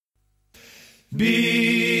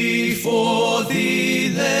Before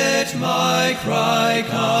thee let my cry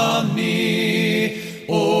come near,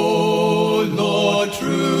 O Lord,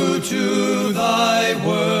 true to thy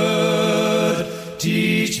word,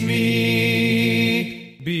 teach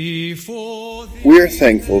me. We are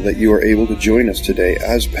thankful that you are able to join us today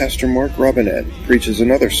as Pastor Mark Robinette preaches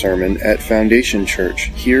another sermon at Foundation Church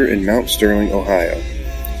here in Mount Sterling, Ohio.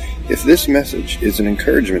 If this message is an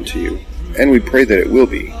encouragement to you, and we pray that it will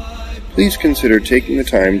be, please consider taking the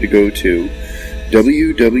time to go to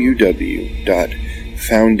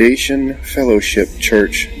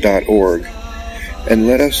www.foundationfellowshipchurch.org and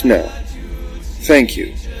let us know. Thank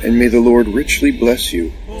you, and may the Lord richly bless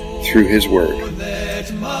you through His Word.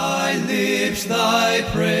 Let my lips thy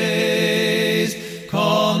praise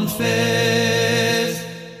confess.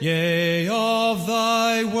 Yea, of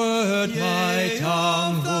thy word my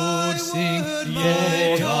tongue would sing.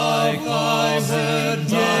 Yea, thy word,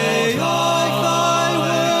 yea, thy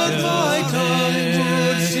word my tongue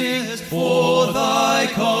would sing. For thy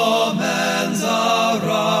commands are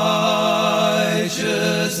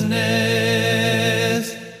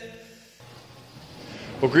righteousness.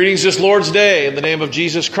 Well, greetings this Lord's Day in the name of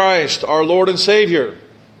Jesus Christ, our Lord and Savior.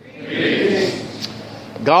 Greetings.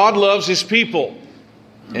 God loves His people,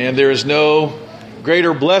 and there is no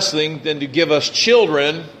greater blessing than to give us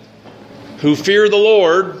children who fear the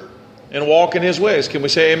Lord and walk in His ways. Can we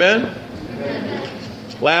say amen? Amen.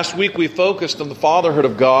 Last week we focused on the fatherhood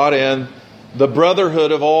of God and the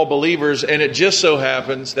brotherhood of all believers, and it just so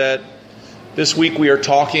happens that this week we are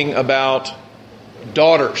talking about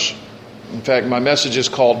daughters. In fact, my message is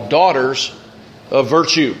called Daughters of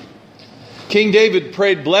Virtue. King David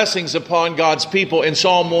prayed blessings upon God's people in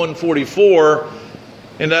Psalm 144,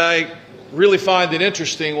 and I really find it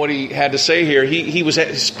interesting what he had to say here. He was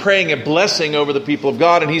praying a blessing over the people of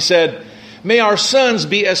God, and he said, "May our sons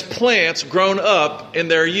be as plants grown up in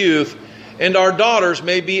their youth, and our daughters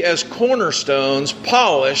may be as cornerstones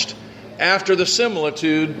polished after the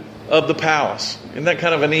similitude of the palace." Isn't that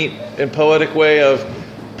kind of a neat and poetic way of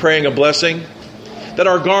praying a blessing? That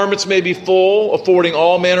our garments may be full, affording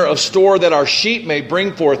all manner of store, that our sheep may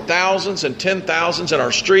bring forth thousands and 10,000s in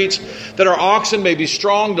our streets, that our oxen may be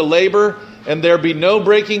strong to labor, and there be no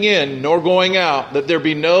breaking in nor going out, that there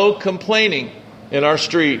be no complaining in our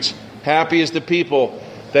streets. Happy is the people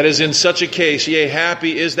that is in such a case, yea,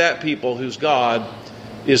 happy is that people whose God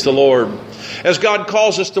is the Lord. As God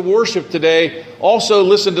calls us to worship today, also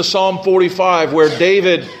listen to Psalm 45, where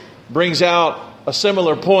David brings out a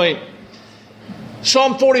similar point.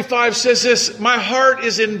 Psalm 45 says this, "My heart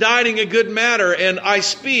is inditing a good matter, and I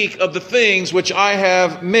speak of the things which I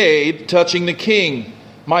have made touching the king.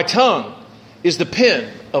 My tongue is the pen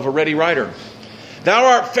of a ready writer. Thou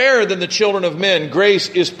art fairer than the children of men. Grace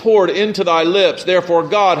is poured into thy lips. Therefore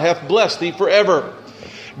God hath blessed thee forever.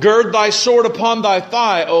 Gird thy sword upon thy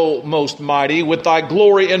thigh, O most mighty, with thy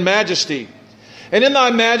glory and majesty. And in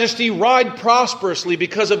thy majesty ride prosperously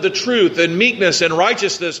because of the truth and meekness and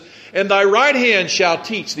righteousness, and thy right hand shall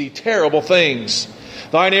teach thee terrible things.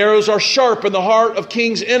 Thine arrows are sharp in the heart of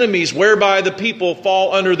kings' enemies, whereby the people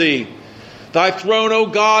fall under thee. Thy throne, O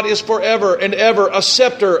God, is forever and ever. A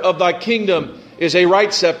scepter of thy kingdom is a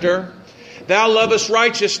right scepter. Thou lovest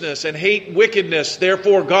righteousness and hate wickedness.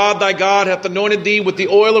 Therefore God thy God hath anointed thee with the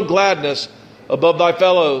oil of gladness above thy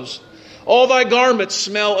fellows. All thy garments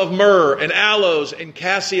smell of myrrh and aloes and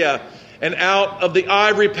cassia, and out of the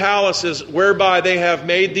ivory palaces whereby they have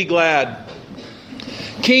made thee glad.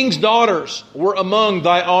 King's daughters were among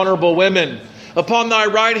thy honorable women. Upon thy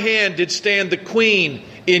right hand did stand the queen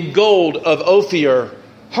in gold of Ophir.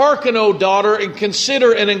 Hearken, O daughter, and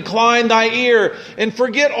consider and incline thy ear, and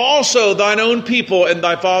forget also thine own people and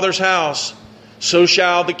thy father's house. So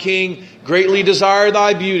shall the king greatly desire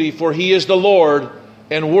thy beauty, for he is the Lord,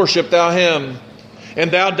 and worship thou him.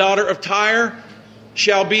 And thou, daughter of Tyre,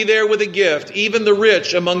 shall be there with a gift. Even the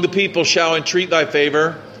rich among the people shall entreat thy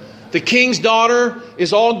favor. The king's daughter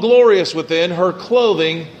is all glorious within. Her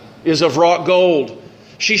clothing is of wrought gold.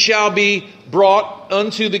 She shall be brought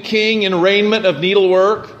unto the king in raiment of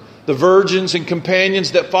needlework. The virgins and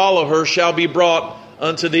companions that follow her shall be brought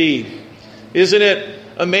unto thee." Isn't it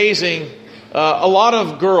amazing? A lot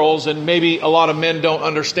of girls, and maybe a lot of men don't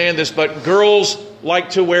understand this, but girls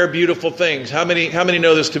like to wear beautiful things. How many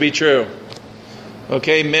know this to be true?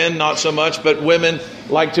 Okay, men not so much, but women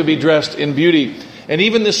like to be dressed in beauty. And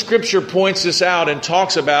even the scripture points this out and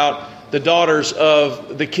talks about the daughters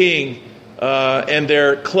of the king and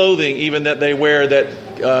their clothing, even that they wear,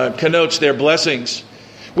 that connotes their blessings.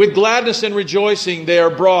 With gladness and rejoicing they are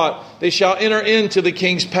brought. They shall enter into the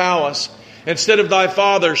king's palace. Instead of thy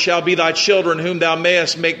fathers shall be thy children, whom thou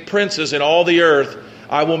mayest make princes in all the earth.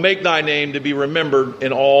 I will make thy name to be remembered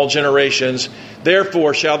in all generations.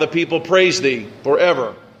 Therefore shall the people praise thee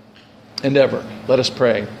forever and ever. Let us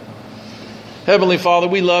pray. Heavenly Father,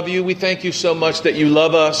 we love you. We thank you so much that you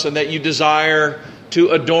love us and that you desire to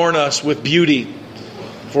adorn us with beauty.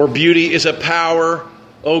 For beauty is a power,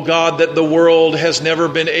 O God, that the world has never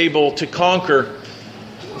been able to conquer.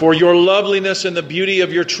 For your loveliness and the beauty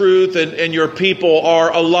of your truth and your people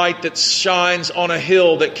are a light that shines on a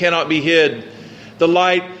hill that cannot be hid. The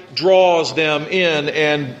light draws them in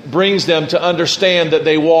and brings them to understand that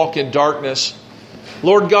they walk in darkness.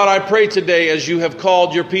 Lord God, I pray today, as you have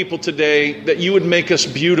called your people today, that you would make us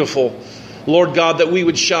beautiful. Lord God, that we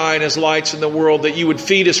would shine as lights in the world, that you would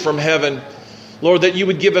feed us from heaven. Lord, that you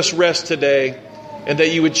would give us rest today, and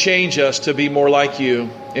that you would change us to be more like you.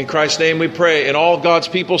 In Christ's name we pray. And all God's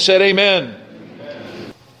people said amen.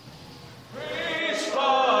 Amen. Praise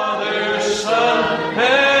Father, Son,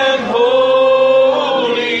 and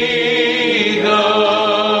Holy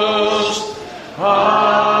Ghost. Amen.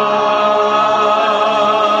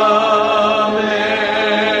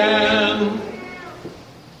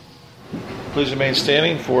 Please remain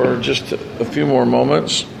standing for just a few more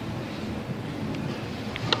moments.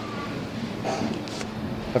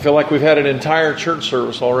 I feel like we've had an entire church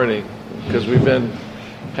service already because we've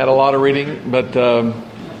had a lot of reading, but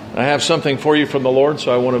I have something for you from the Lord,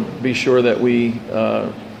 so I want to be sure that we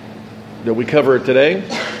cover it today.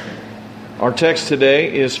 Our text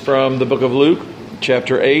today is from the book of Luke,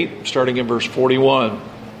 chapter 8, starting in verse 41.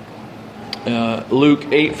 Luke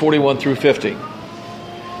 8:41 through 50.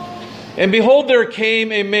 And behold, there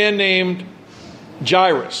came a man named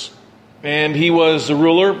Jairus, and he was the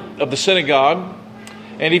ruler of the synagogue.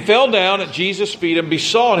 And he fell down at Jesus' feet and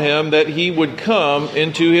besought him that he would come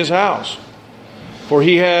into his house. For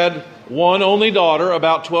he had one only daughter,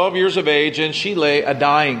 about 12 years of age, and she lay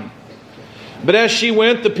a-dying. But as she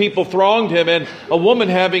went, the people thronged him, and a woman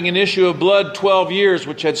having an issue of blood 12 years,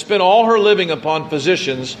 which had spent all her living upon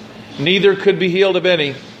physicians, neither could be healed of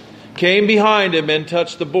any, came behind him and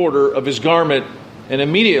touched the border of his garment, and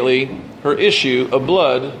immediately her issue of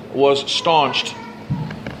blood was staunched.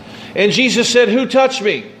 And Jesus said, "Who touched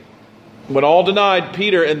me?" When all denied,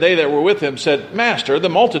 Peter and they that were with him said, "Master, the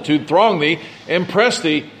multitude throng thee and press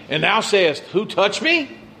thee, and thou sayest, Who touched me?"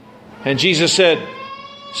 And Jesus said,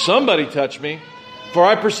 "Somebody touched me, for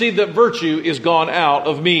I perceive that virtue is gone out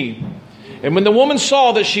of me." And when the woman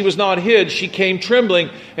saw that she was not hid, she came trembling,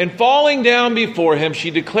 and falling down before him,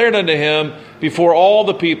 she declared unto him before all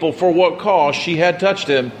the people for what cause she had touched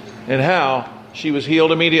him, and how she was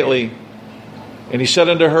healed immediately. And he said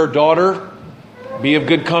unto her, "Daughter, be of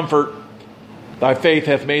good comfort. Thy faith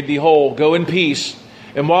hath made thee whole. Go in peace."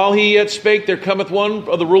 And while he yet spake, there cometh one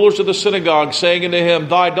of the rulers of the synagogue, saying unto him,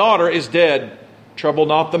 "Thy daughter is dead. Trouble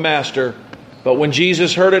not the master." But when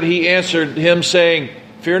Jesus heard it, he answered him, saying,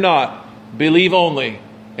 "Fear not, believe only,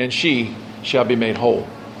 and she shall be made whole."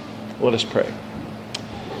 Let us pray.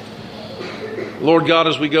 Lord God,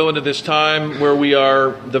 as we go into this time where we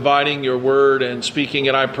are dividing your word and speaking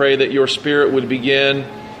it, I pray that your Spirit would begin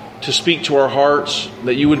to speak to our hearts,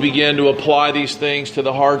 that you would begin to apply these things to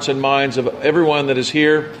the hearts and minds of everyone that is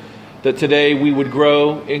here, that today we would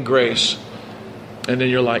grow in grace and in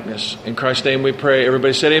your likeness. In Christ's name we pray.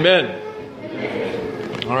 Everybody said amen.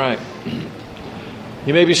 Amen. All right.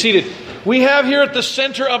 You may be seated. We have here at the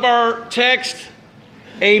center of our text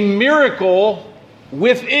a miracle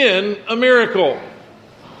within a miracle.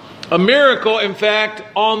 A miracle, in fact,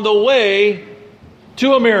 on the way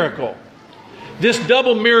to a miracle. This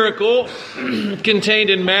double miracle contained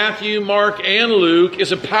in Matthew, Mark, and Luke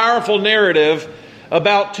is a powerful narrative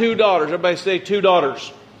about two daughters. Everybody say two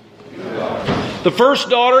daughters. The first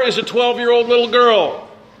daughter is a 12-year-old little girl,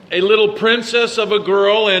 a little princess of a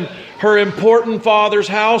girl in her important father's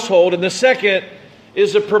household. And the second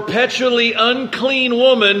is a perpetually unclean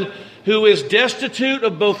woman who is destitute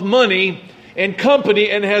of both money and company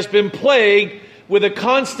and has been plagued with a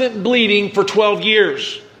constant bleeding for 12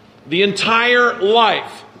 years. The entire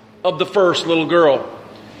life of the first little girl.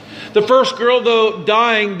 The first girl, though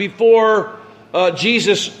dying before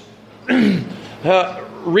Jesus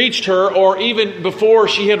reached her, or even before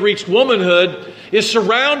she had reached womanhood, is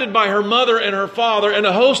surrounded by her mother and her father and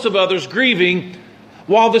a host of others grieving,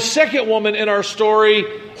 while the second woman in our story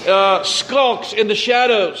skulks in the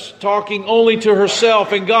shadows, talking only to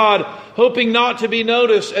herself and God, hoping not to be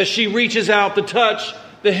noticed as she reaches out to touch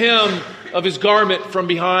the hem of his garment from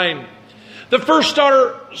behind. The first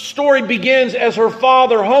story begins as her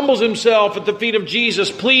father humbles himself at the feet of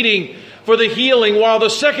Jesus, pleading for the healing, while the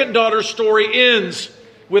second daughter's story ends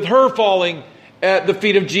with her falling at the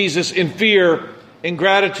feet of Jesus in fear and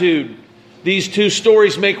gratitude. These two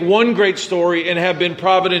stories make one great story and have been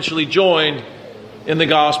providentially joined in the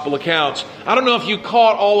gospel accounts. I don't know if you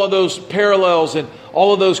caught all of those parallels and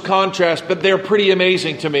all of those contrasts, but they're pretty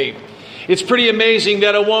amazing to me. It's pretty amazing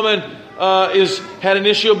that a woman had an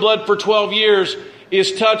issue of blood for 12 years,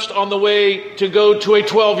 is touched on the way to go to a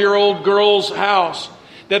 12-year-old girl's house.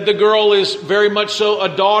 That the girl is very much so a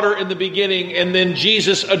daughter in the beginning, and then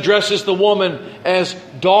Jesus addresses the woman as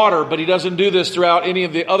daughter, but he doesn't do this throughout any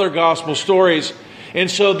of the other gospel stories. And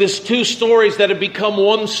so these two stories that have become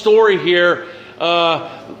one story here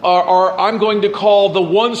are I'm going to call the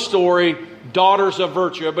one story Daughters of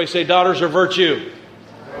Virtue. Everybody say Daughters of Virtue.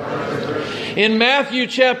 In Matthew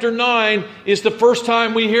chapter 9 is the first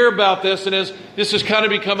time we hear about this, and as this has kind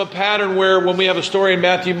of become a pattern where when we have a story in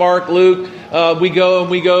Matthew, Mark, Luke, we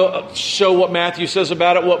go show what Matthew says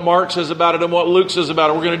about it, what Mark says about it, and what Luke says about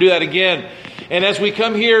it. We're going to do that again. And as we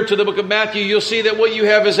come here to the book of Matthew, you'll see that what you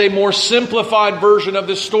have is a more simplified version of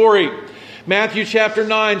this story. Matthew chapter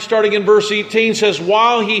 9, starting in verse 18, says,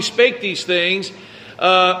 "While he spake these things,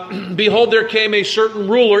 behold, there came a certain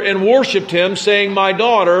ruler and worshipped him, saying, My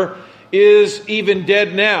daughter is even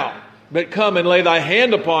dead now. But come and lay thy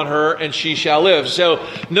hand upon her, and she shall live." So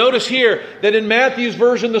notice here that in Matthew's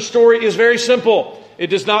version, the story is very simple. It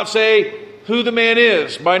does not say who the man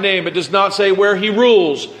is by name. It does not say where he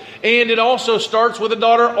rules. And it also starts with a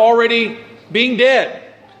daughter already being dead.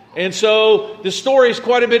 And so the story is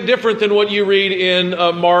quite a bit different than what you read in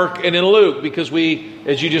Mark and in Luke, because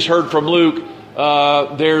as you just heard from Luke,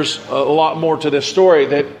 there's a lot more to this story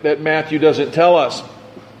that Matthew doesn't tell us.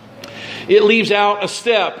 It leaves out a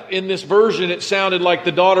step. In this version, it sounded like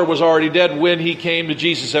the daughter was already dead when he came to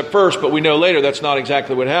Jesus at first, but we know later that's not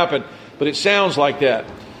exactly what happened, but it sounds like that.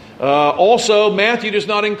 Also, Matthew does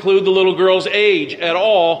not include the little girl's age at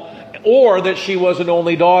all, or that she was an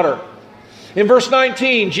only daughter. In verse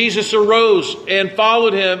 19, Jesus arose and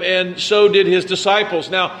followed him, and so did his disciples.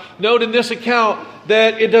 Now, note in this account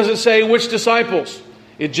that it doesn't say which disciples.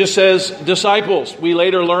 It just says disciples. We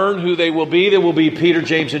later learn who they will be. They will be Peter,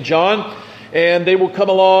 James, and John. And they will come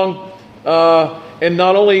along, and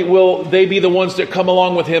not only will they be the ones that come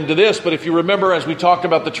along with him to this, but if you remember, as we talked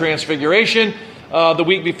about the Transfiguration the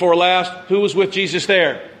week before last, who was with Jesus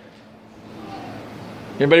there?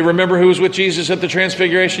 Anybody remember who was with Jesus at the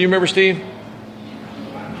Transfiguration? You remember, Steve?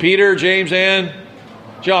 Peter, James, and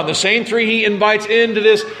John. The same three he invites into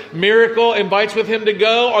this miracle, invites with him to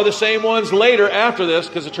go, are the same ones later after this,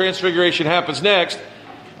 because the Transfiguration happens next,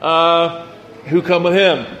 who come with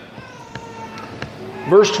him.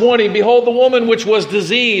 Verse 20, "Behold, the woman which was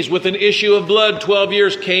diseased with an issue of blood 12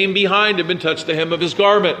 years came behind him and touched the hem of his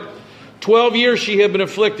garment. 12 years she had been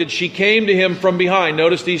afflicted. She came to him from behind."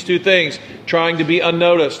 Notice these two things, trying to be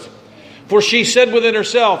unnoticed. "For she said within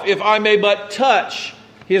herself, If I may but touch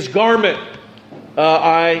his garment,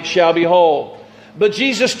 I shall be whole. But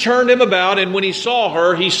Jesus turned him about, and when he saw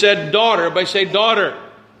her, he said, Daughter," everybody say, Daughter.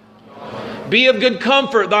 "Be of good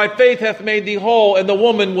comfort, thy faith hath made thee whole." And the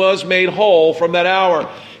woman was made whole from that hour.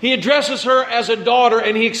 He addresses her as a daughter,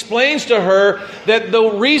 and he explains to her that the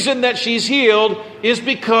reason that she's healed is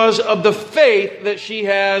because of the faith that she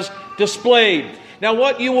has displayed. Now,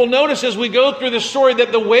 what you will notice as we go through this story,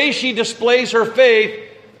 that the way she displays her faith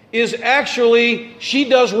is actually, she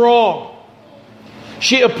does wrong.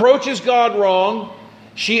 She approaches God wrong.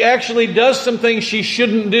 She actually does some things she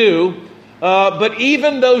shouldn't do. But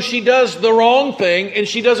even though she does the wrong thing, and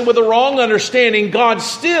she does it with a wrong understanding, God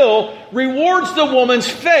still rewards the woman's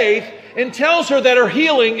faith and tells her that her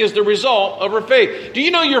healing is the result of her faith. Do you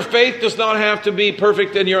know your faith does not have to be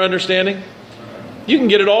perfect in your understanding? You can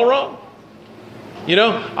get it all wrong. You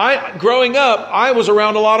know, growing up, I was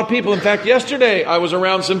around a lot of people. In fact, yesterday I was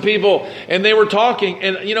around some people and they were talking.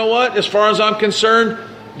 And you know what? As far as I'm concerned,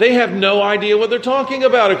 they have no idea what they're talking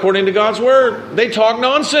about according to God's word. They talk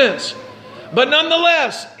nonsense. But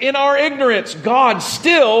nonetheless, in our ignorance, God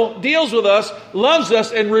still deals with us, loves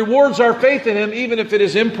us, and rewards our faith in him, even if it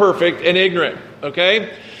is imperfect and ignorant.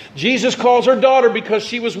 Okay? Jesus calls her daughter because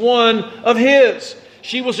she was one of his.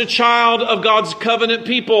 She was a child of God's covenant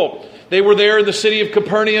people. They were there in the city of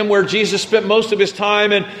Capernaum where Jesus spent most of his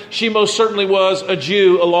time, and she most certainly was a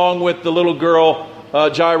Jew along with the little girl,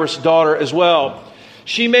 Jairus' daughter as well.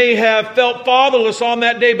 She may have felt fatherless on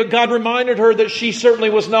that day, but God reminded her that she certainly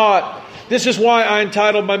was not. This is why I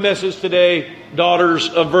entitled my message today, Daughters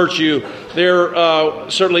of Virtue. There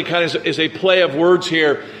certainly kind of is a play of words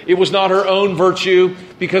here. It was not her own virtue,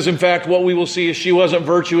 because in fact what we will see is she wasn't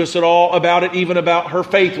virtuous at all about it. Even about her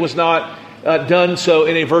faith was not done so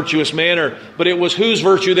in a virtuous manner. But it was whose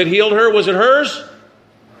virtue that healed her? Was it hers?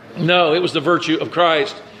 No, it was the virtue of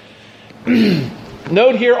Christ.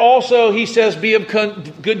 Note here also, he says, be of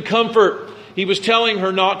good comfort. He was telling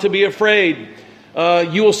her not to be afraid.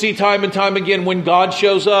 You will see time and time again when God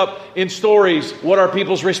shows up in stories, what are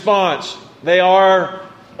people's response? They are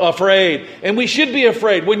afraid. And we should be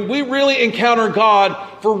afraid. When we really encounter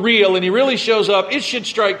God for real and He really shows up, it should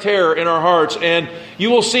strike terror in our hearts. And you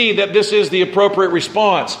will see that this is the appropriate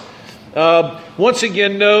response. Once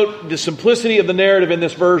again, note the simplicity of the narrative in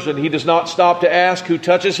this version. He does not stop to ask who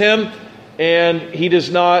touches him, and He does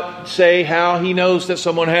not say how He knows that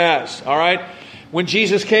someone has. All right? When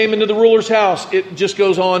Jesus came into the ruler's house, it just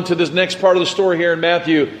goes on to this next part of the story here in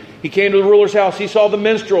Matthew. He came to the ruler's house. He saw the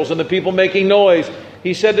minstrels and the people making noise.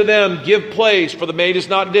 He said to them, give place, for the maid is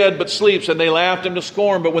not dead, but sleeps. And they laughed Him to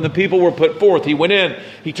scorn. But when the people were put forth, He went in.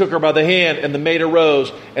 He took her by the hand, and the maid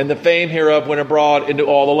arose. And the fame hereof went abroad into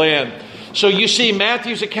all the land. So you see,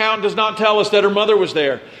 Matthew's account does not tell us that her mother was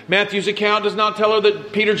there. Matthew's account does not tell her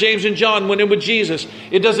that Peter, James, and John went in with Jesus.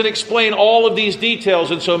 It doesn't explain all of these details.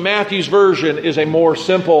 And so Matthew's version is a more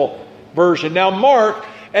simple version. Now Mark,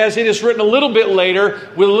 as it is written a little bit later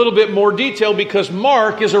with a little bit more detail, because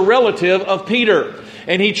Mark is a relative of Peter.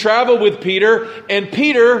 And he traveled with Peter, and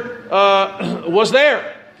Peter was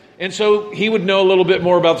there. And so he would know a little bit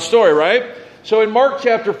more about the story, right? So in Mark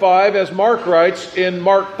chapter 5, as Mark writes in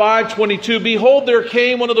Mark 5:22, behold, there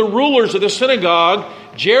came one of the rulers of the synagogue,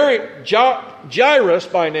 Jairus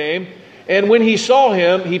by name, and when he saw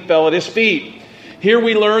him, he fell at his feet. Here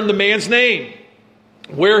we learn the man's name,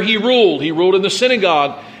 where he ruled. He ruled in the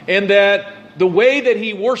synagogue, and that the way that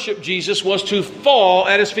he worshiped Jesus was to fall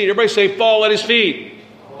at his feet. Everybody say, fall at his feet.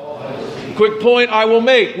 Quick point I will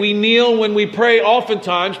make. We kneel when we pray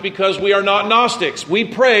oftentimes because we are not Gnostics. We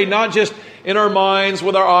pray not just in our minds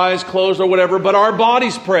with our eyes closed or whatever, but our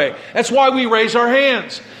bodies pray. That's why we raise our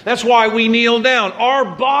hands. That's why we kneel down.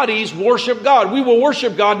 Our bodies worship God. We will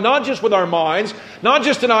worship God not just with our minds, not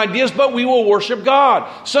just in ideas, but we will worship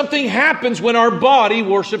God. Something happens when our body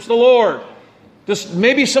worships the Lord.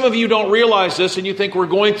 Maybe some of you don't realize this and you think we're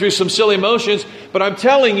going through some silly motions, but I'm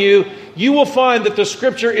telling you, you will find that the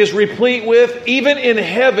Scripture is replete with, even in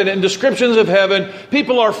heaven, in descriptions of heaven,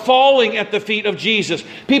 people are falling at the feet of Jesus.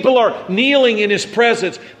 People are kneeling in His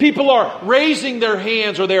presence. People are raising their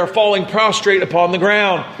hands, or they are falling prostrate upon the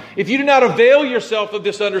ground. If you do not avail yourself of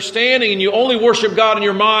this understanding and you only worship God in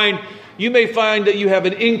your mind, you may find that you have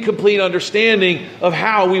an incomplete understanding of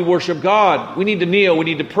how we worship God. We need to kneel. We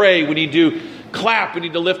need to pray. We need to clap. We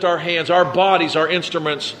need to lift our hands. Our bodies are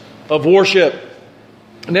instruments of worship.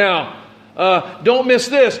 Now, don't miss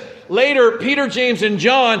this. Later, Peter, James, and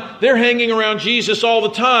John, they're hanging around Jesus all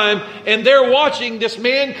the time, and they're watching this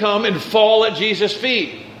man come and fall at Jesus'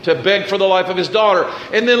 feet to beg for the life of his daughter.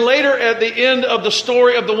 And then later, at the end of the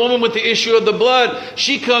story of the woman with the issue of the blood,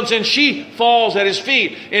 she comes and she falls at his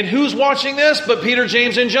feet. And who's watching this but Peter,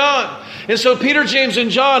 James, and John? And so Peter, James, and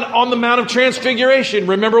John on the Mount of Transfiguration,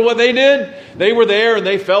 remember what they did? They were there and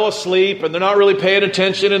they fell asleep and they're not really paying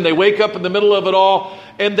attention, and they wake up in the middle of it all,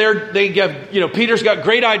 and Peter's got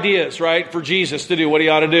great ideas, right, for Jesus to do what He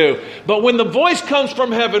ought to do. But when the voice comes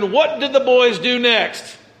from heaven, what did the boys do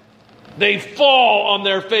next? They fall on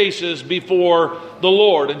their faces before the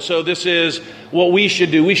Lord. And so this is what we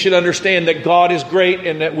should do. We should understand that God is great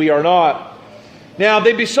and that we are not. Now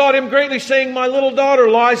they besought Him greatly, saying, my little daughter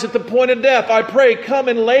lies at the point of death. I pray, come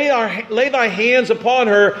and lay thy hands upon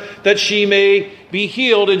her, that she may be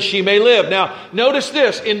healed and she may live. Now notice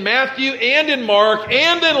this. In Matthew and in Mark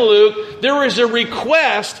and in Luke, there is a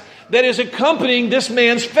request that is accompanying this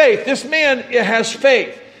man's faith. This man has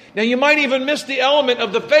faith. Now you might even miss the element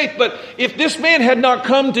of the faith, but if this man had not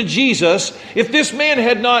come to Jesus, if this man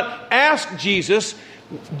had not asked Jesus,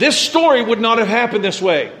 this story would not have happened this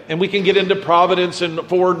way. And we can get into providence and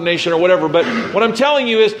foreordination or whatever, but what I'm telling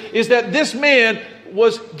you is that this man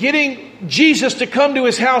was getting Jesus to come to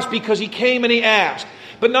his house because he came and he asked.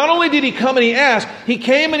 But not only did he come and he asked, he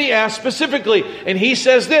came and he asked specifically. And he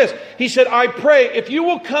says this, he said, I pray if you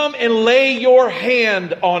will come and lay your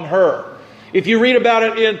hand on her. If you read about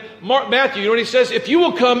it in Matthew, you know what he says? If you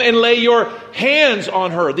will come and lay your hands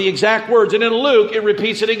on her, the exact words. And in Luke, it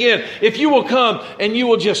repeats it again. If you will come and you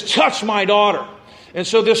will just touch my daughter. And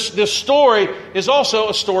so this story is also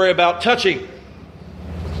a story about touching.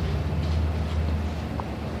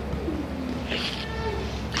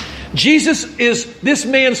 Jesus is this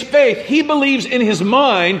man's faith. He believes in his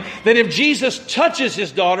mind that if Jesus touches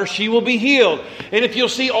his daughter, she will be healed. And if you'll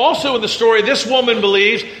see also in the story, this woman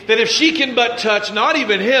believes that if she can but touch not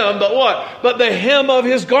even him, but what? But the hem of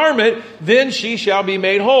his garment, then she shall be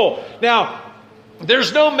made whole. Now,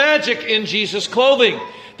 there's no magic in Jesus' clothing.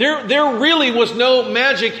 there really was no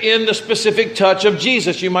magic in the specific touch of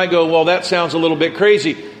Jesus. You might go, well, that sounds a little bit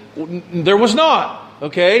crazy. There was not.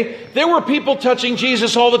 Okay? There were people touching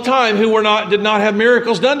Jesus all the time who did not have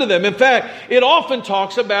miracles done to them. In fact, it often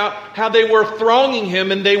talks about how they were thronging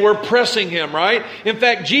him and they were pressing him, right? In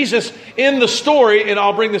fact, Jesus, in the story, and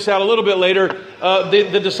I'll bring this out a little bit later,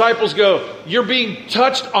 the disciples go, you're being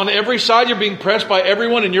touched on every side, you're being pressed by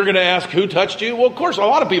everyone, and you're going to ask, who touched you? Well, of course, a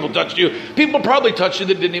lot of people touched you. People probably touched you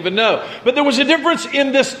that didn't even know. But there was a difference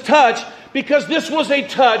in this touch because this was a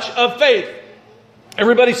touch of faith.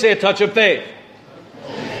 Everybody say a touch of faith.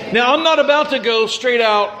 Now, I'm not about to go straight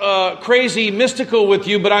out crazy mystical with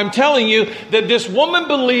you, but I'm telling you that this woman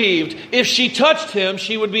believed if she touched him,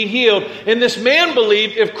 she would be healed. And this man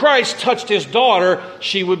believed if Christ touched his daughter,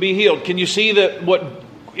 she would be healed. Can you see that what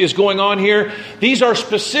is going on here? These are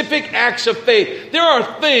specific acts of faith. There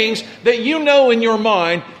are things that you know in your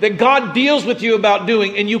mind that God deals with you about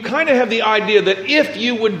doing, and you kind of have the idea that if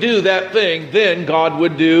you would do that thing, then God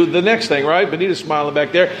would do the next thing, right? Benita's smiling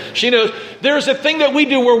back there. She knows there's a thing that we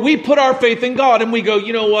do where we put our faith in God and we go,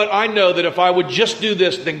 you know what? I know that if I would just do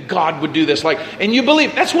this, then God would do this. And you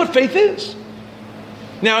believe that's what faith is.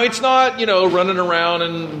 Now, it's not, running around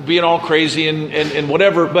and being all crazy and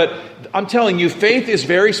whatever, but I'm telling you, faith is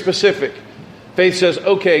very specific. Faith says,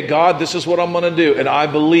 okay, God, this is what I'm going to do. And I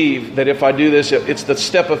believe that if I do this, it's the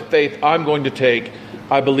step of faith I'm going to take.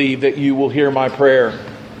 I believe that you will hear my prayer.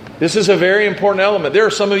 This is a very important element. There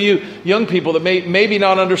are some of you young people that may maybe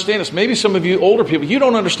not understand this. Maybe some of you older people, you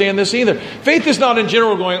don't understand this either. Faith is not in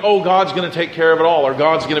general going, oh, God's going to take care of it all, or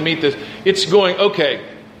God's going to meet this. It's going, okay,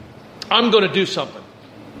 I'm going to do something.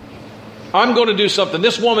 I'm going to do something.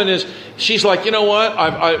 This woman she's like, you know what?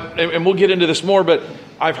 And we'll get into this more, but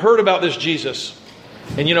I've heard about this Jesus.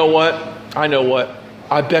 And you know what? I know what.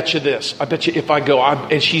 I bet you this. I bet you if I go,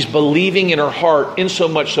 and she's believing in her heart in so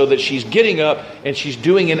much so that she's getting up and she's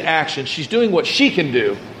doing an action. She's doing what she can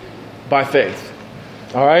do by faith.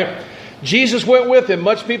 All right? Jesus went with him.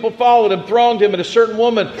 Much people followed him, thronged him, and a certain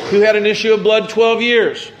woman who had an issue of blood 12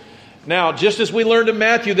 years. Now, just as we learned in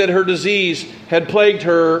Matthew that her disease had plagued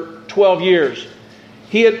her 12 years.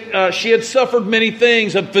 She had suffered many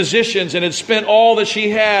things of physicians and had spent all that she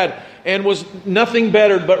had and was nothing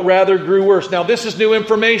bettered, but rather grew worse. Now, this is new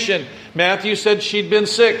information. Matthew said she'd been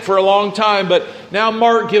sick for a long time, but now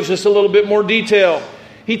Mark gives us a little bit more detail.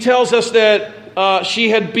 He tells us that she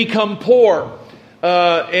had become poor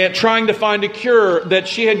and trying to find a cure, that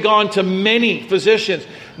she had gone to many physicians.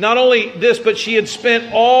 Not only this, but she had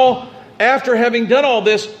spent after having done all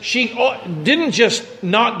this, she didn't just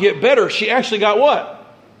not get better. She actually got what?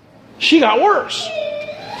 She got worse.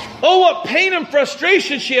 Oh, what pain and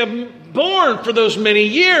frustration she had borne for those many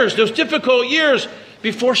years, those difficult years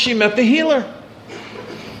before she met the healer.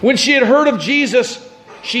 When she had heard of Jesus,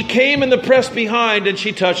 she came in the press behind and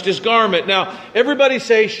she touched his garment. Now, everybody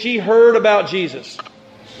say she heard about Jesus.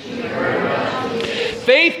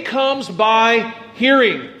 Faith comes by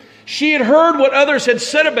hearing. She had heard what others had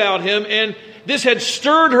said about him, and this had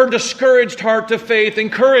stirred her discouraged heart to faith and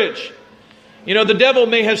courage. The devil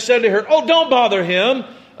may have said to her, oh, don't bother him.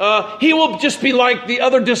 He will just be like the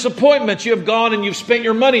other disappointments. You have gone and you've spent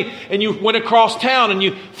your money and you went across town and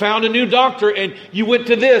you found a new doctor and you went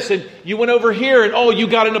to this and you went over here and you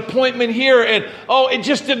got an appointment here and it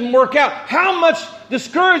just didn't work out. How much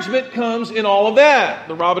discouragement comes in all of that?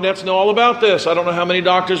 The Robinettes know all about this. I don't know how many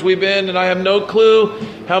doctors we've been and I have no clue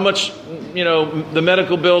how much, the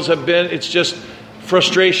medical bills have been. It's just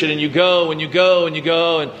frustration, and you go and you go and you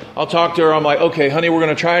go, and I'll talk to her. I'm like, okay, honey, we're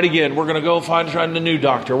going to try it again. We're going to go find a new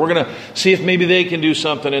doctor. We're going to see if maybe they can do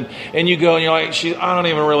something. And you go and you're like, I don't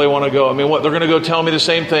even really want to go. I mean, what? They're going to go tell me the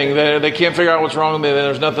same thing. They can't figure out what's wrong with me.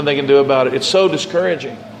 There's nothing they can do about it. It's so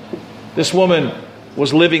discouraging. This woman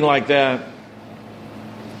was living like that.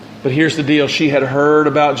 But here's the deal. She had heard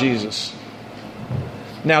about Jesus.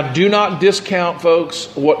 Now, do not discount,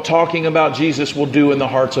 folks, what talking about Jesus will do in the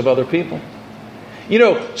hearts of other people.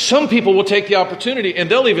 Some people will take the opportunity and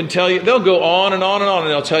they'll even tell you, they'll go on and on and on and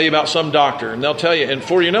they'll tell you about some doctor and they'll tell you, and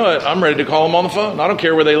before you know it, I'm ready to call them on the phone. I don't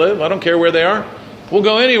care where they live. I don't care where they are. We'll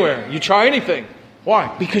go anywhere. You try anything.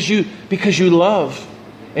 Why? Because you love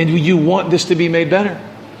and you want this to be made better.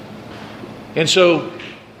 And so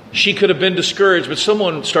she could have been discouraged, but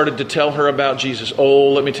someone started to tell her about Jesus.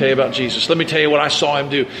 Oh, let me tell you about Jesus. Let me tell you what I saw him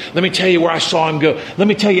do. Let me tell you where I saw him go. Let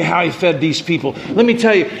me tell you how he fed these people. Let me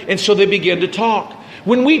tell you. And so they began to talk.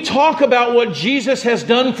 When we talk about what Jesus has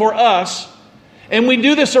done for us, and we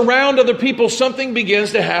do this around other people, something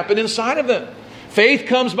begins to happen inside of them. Faith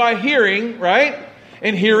comes by hearing, right?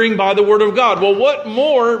 and hearing by the word of God. Well, what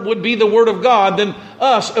more would be the word of God than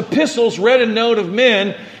us, epistles read and known of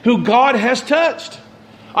men who God has touched?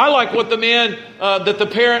 I like what the man that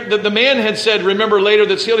the man had said. Remember later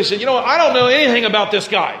that sealed. He said, I don't know anything about this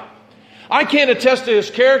guy. I can't attest to his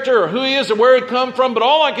character or who he is or where he come from, but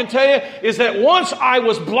all I can tell you is that once I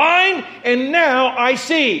was blind and now I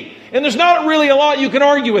see. And there's not really a lot you can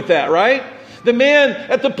argue with that, right? The man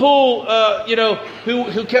at the pool,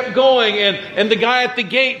 who kept going, and the guy at the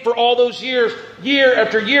gate for all those years, year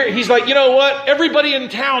after year, he's like, you know what? Everybody in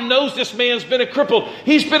town knows this man's been a cripple.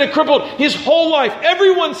 He's been a crippled his whole life.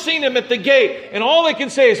 Everyone's seen him at the gate. And all they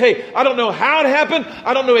can say is, hey, I don't know how it happened.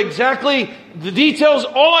 I don't know exactly the details.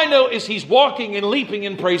 All I know is he's walking and leaping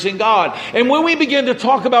and praising God. And when we begin to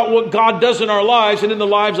talk about what God does in our lives and in the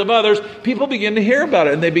lives of others, people begin to hear about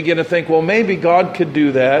it. And they begin to think, well, maybe God could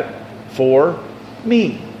do that for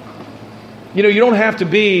me. You don't have to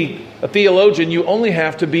be a theologian. You only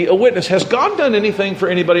have to be a witness. Has God done anything for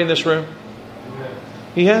anybody in this room?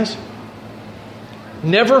 He has.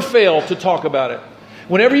 Never fail to talk about it.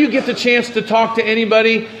 Whenever you get the chance to talk to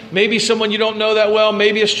anybody, maybe someone you don't know that well,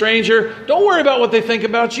 maybe a stranger, don't worry about what they think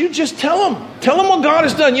about you. Just tell them. Tell them what God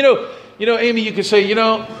has done. Amy, you could say,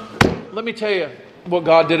 let me tell you what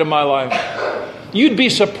God did in my life. You'd be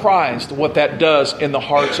surprised what that does in the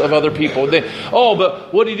hearts of other people.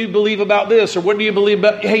 But what do you believe about this? Or what do you believe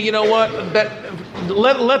about? Hey, you know what?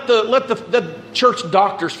 Let the church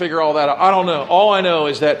doctors figure all that out. I don't know. All I know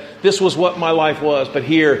is that this was what my life was, but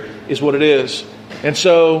here is what it is. And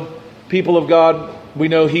so, people of God, we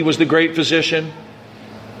know He was the great physician.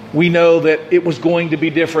 We know that it was going to be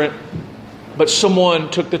different. But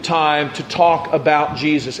someone took the time to talk about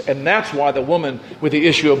Jesus. And that's why the woman with the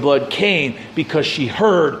issue of blood came, because she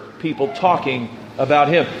heard people talking about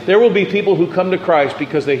Him. There will be people who come to Christ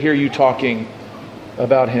because they hear you talking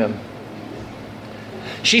about Him.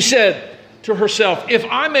 She said to herself, if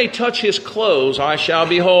I may touch His clothes, I shall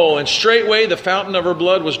be whole. And straightway the fountain of her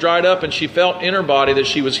blood was dried up, and she felt in her body that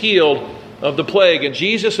she was healed of the plague. And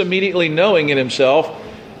Jesus, immediately knowing in Himself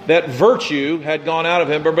that virtue had gone out of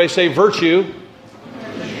him. Everybody say virtue.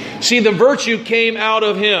 See, the virtue came out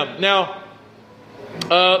of him. Now,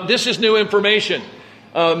 this is new information.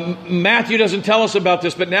 Matthew doesn't tell us about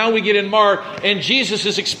this, but now we get in Mark, and Jesus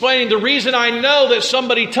is explaining the reason I know that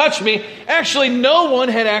somebody touched me. Actually, no one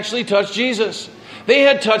had actually touched Jesus. They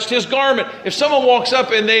had touched His garment. If someone walks up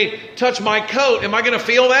and they touch my coat, am I going to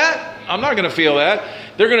feel that? I'm not going to feel that.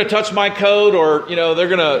 They're going to touch my coat, or they're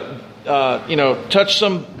going to touch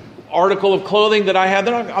some article of clothing that I have.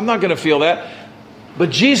 I'm not going to feel that. But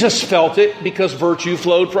Jesus felt it because virtue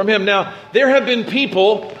flowed from Him. Now, there have been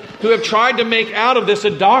people who have tried to make out of this a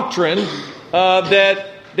doctrine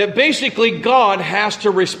that basically God has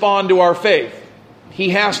to respond to our faith.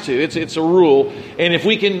 He has to. It's a rule. And if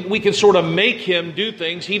we can sort of make Him do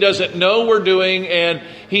things He doesn't know we're doing and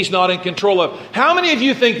He's not in control of. How many of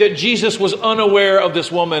you think that Jesus was unaware of this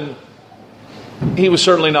woman? He was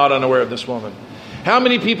certainly not unaware of this woman. How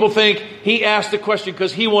many people think He asked the question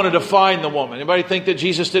because He wanted to find the woman? Anybody think that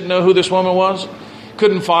Jesus didn't know who this woman was?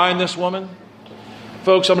 Couldn't find this woman?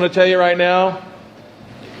 Folks, I'm going to tell you right now,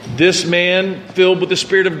 this man filled with the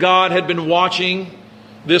Spirit of God had been watching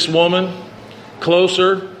this woman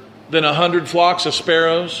closer than 100 flocks of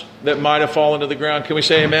sparrows that might have fallen to the ground. Can we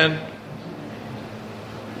say amen?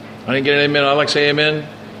 I didn't get an amen. I'd like to say amen.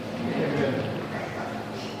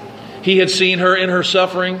 He had seen her in her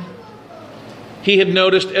suffering. He had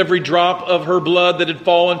noticed every drop of her blood that had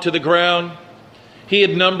fallen to the ground. He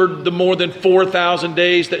had numbered the more than 4,000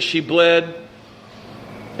 days that she bled,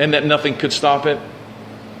 and that nothing could stop it.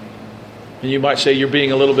 And you might say, you're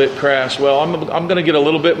being a little bit crass. Well, I'm going to get a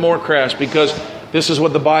little bit more crass, because this is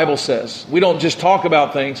what the Bible says. We don't just talk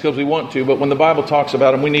about things because we want to, but when the Bible talks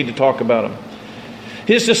about them, we need to talk about them.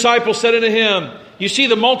 His disciples said unto Him, you see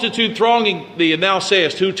the multitude thronging thee, and thou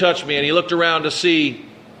sayest, who touched me? And He looked around to see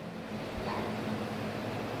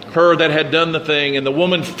her that had done the thing. And the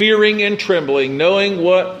woman, fearing and trembling, knowing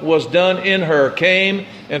what was done in her, came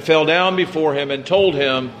and fell down before Him and told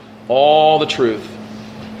Him all the truth.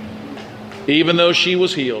 Even though she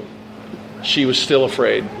was healed, she was still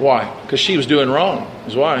afraid. Why? Because she was doing wrong.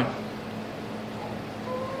 Is why.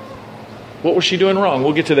 What was she doing wrong?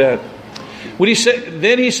 We'll get to that.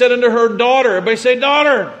 Then he said unto her, daughter. Everybody say,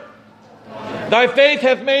 daughter. Thy faith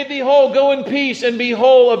hath made thee whole. Go in peace and be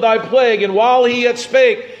whole of thy plague. And while he yet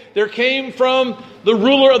spake, there came from the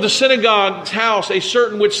ruler of the synagogue's house a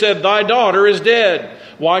certain which said, thy daughter is dead.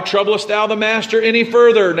 Why troublest thou the master any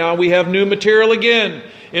further? Now we have new material again.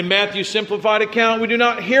 In Matthew's simplified account, we do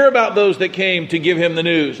not hear about those that came to give him the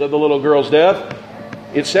news of the little girl's death.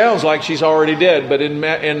 It sounds like she's already dead, but in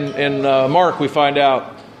Mark we find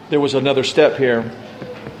out there was another step here.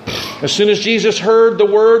 As soon as Jesus heard the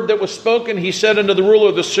word that was spoken, he said unto the ruler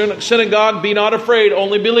of the synagogue, "Be not afraid,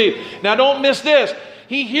 only believe." Now don't miss this.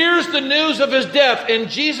 He hears the news of his death, and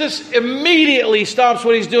Jesus immediately stops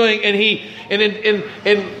what he's doing, and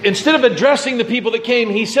instead of addressing the people that came,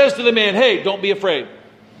 he says to the man, "Hey, don't be afraid.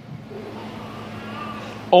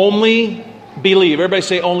 Only believe." Everybody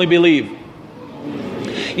say, "Only believe."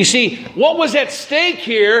 You see, what was at stake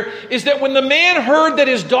here is that when the man heard that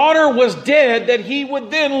his daughter was dead, that he would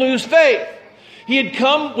then lose faith. He had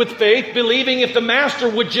come with faith, believing if the master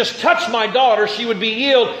would just touch my daughter, she would be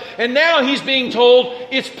healed. And now he's being told,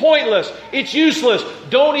 it's pointless, it's useless,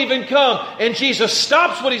 don't even come. And Jesus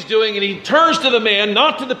stops what he's doing and he turns to the man,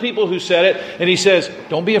 not to the people who said it, and he says,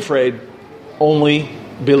 "Don't be afraid, only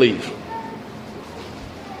believe."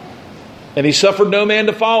 And he suffered no man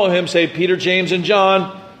to follow him, save Peter, James, and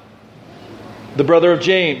John, the brother of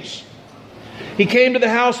James. He came to the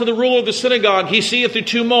house of the ruler of the synagogue. He seeth the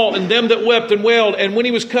tumult, and them that wept and wailed. And when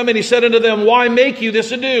he was come in, he said unto them, "Why make you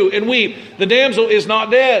this ado, and weep? The damsel is not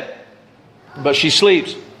dead, but she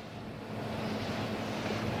sleeps."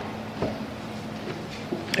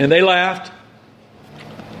 And they laughed.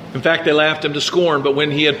 In fact, they laughed him to scorn. But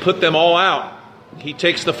when he had put them all out, he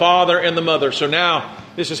takes the father and the mother. So now,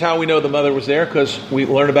 this is how we know the mother was there, because we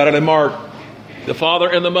learned about it in Mark. The father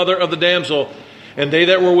and the mother of the damsel, and they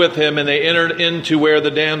that were with him, and they entered into where the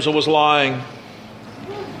damsel was lying.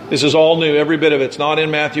 This is all new, every bit of it. It's not in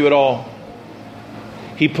Matthew at all.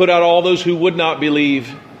 He put out all those who would not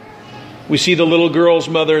believe. We see the little girl's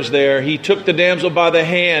mother's there. He took the damsel by the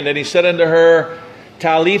hand, and he said unto her,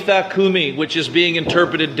 "Talitha cumi," which is being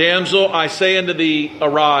interpreted, "Damsel, I say unto thee,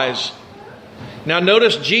 arise." Now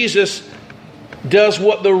notice Jesus does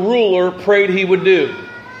what the ruler prayed he would do.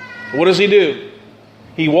 What does he do?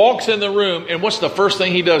 He walks in the room, and what's the first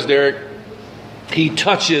thing he does, Derek? He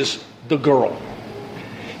touches the girl.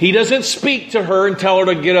 He doesn't speak to her and tell her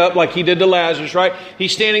to get up like he did to Lazarus, right?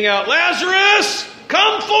 He's standing out, "Lazarus,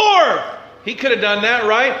 come forth." He could have done that,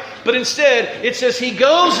 right? But instead, it says he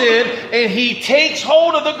goes in and he takes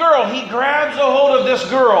hold of the girl. He grabs a hold of this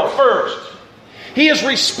girl first. He is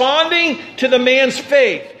responding to the man's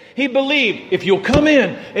faith. He believed, if you'll come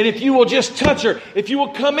in and if you will just touch her, if you will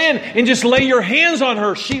come in and just lay your hands on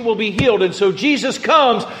her, she will be healed. And so Jesus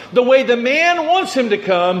comes the way the man wants him to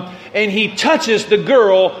come, and he touches the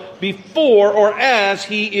girl before or as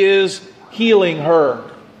he is healing her.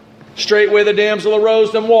 Straightway the damsel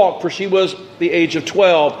arose and walked, for she was the age of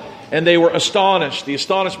 12, and they were astonished. The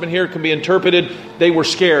astonishment here can be interpreted, they were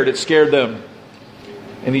scared. It scared them.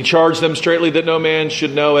 And he charged them straitly that no man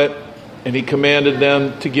should know it. And he commanded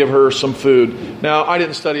them to give her some food. Now, I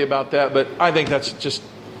didn't study about that, but I think that's just...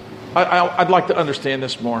 I'd like to understand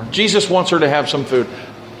this more. Jesus wants her to have some food.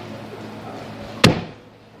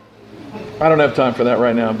 I don't have time for that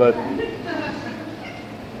right now, but...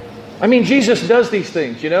 I mean, Jesus does these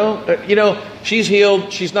things, you know. She's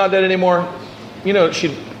healed. She's not dead anymore. You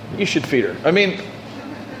should feed her. I mean,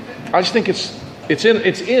 I just think it's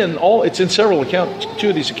in several accounts, 2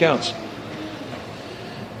 of these accounts.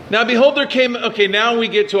 Now, behold, there came... Okay, now we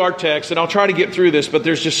get to our text, and I'll try to get through this, but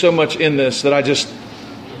there's just so much in this that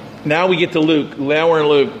now we get to Luke. Now we're in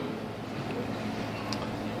Luke.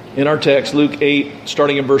 In our text, Luke 8,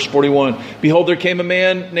 starting in verse 41. Behold, there came a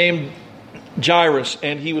man named Jairus,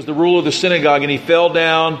 and he was the ruler of the synagogue, and he fell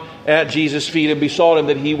down at Jesus' feet and besought him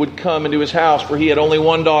that he would come into his house, for he had only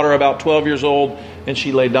one daughter, about 12 years old, and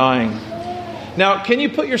she lay dying. Now, can you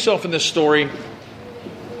put yourself in this story?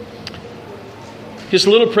 His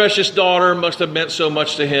little precious daughter must have meant so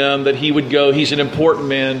much to him that he would go. He's an important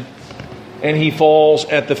man. And he falls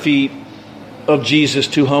at the feet of Jesus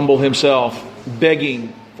to humble himself,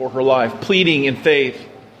 begging for her life, pleading in faith.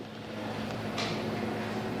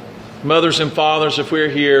 Mothers and fathers, if we're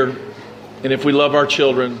here and if we love our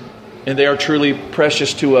children and they are truly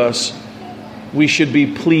precious to us, we should be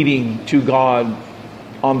pleading to God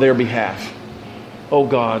on their behalf. Oh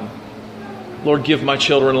God, Lord, give my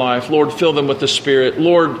children life. Lord, fill them with the Spirit.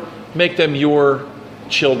 Lord, make them your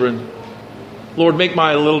children. Lord, make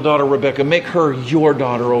my little daughter Rebecca, make her your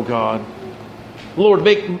daughter, oh God. Lord,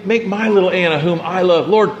 make my little Anna, whom I love,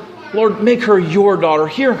 Lord, make her your daughter.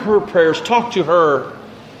 Hear her prayers. Talk to her.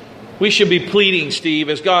 We should be pleading, Steve,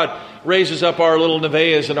 as God raises up our little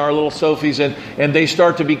Nevaehs and our little Sophies, and they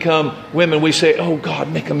start to become women. We say, oh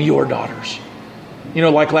God, make them your daughters. You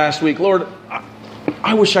know, like last week, Lord,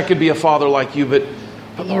 I wish I could be a father like you, but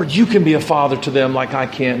Lord, you can be a father to them like I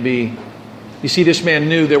can't be. You see, this man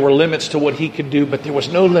knew there were limits to what he could do, but there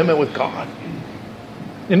was no limit with God.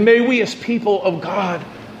 And may we as people of God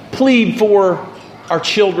plead for our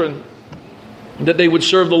children that they would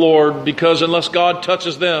serve the Lord, because unless God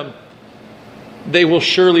touches them, they will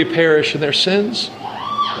surely perish in their sins.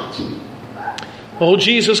 Oh,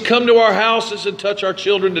 Jesus, come to our houses and touch our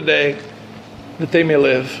children today, that they may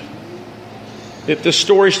live. If this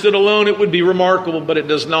story stood alone, it would be remarkable, but it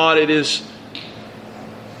does not. It is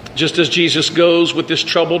just as Jesus goes with this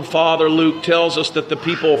troubled father. Luke tells us that the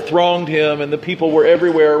people thronged him, and the people were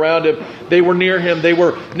everywhere around him. They were near him. They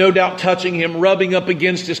were no doubt touching him, rubbing up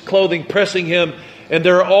against his clothing, pressing him. And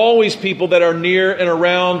there are always people that are near and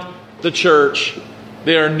around the church.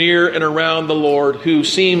 They are near and around the Lord, who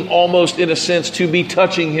seem almost in a sense to be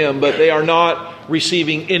touching him, but they are not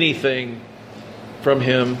receiving anything from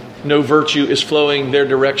him. No virtue is flowing their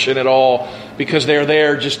direction at all, because they're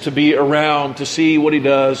there just to be around, to see what he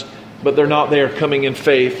does, but they're not there coming in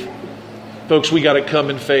faith. Folks, we got to come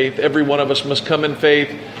in faith. Every one of us must come in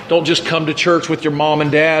faith. Don't just come to church with your mom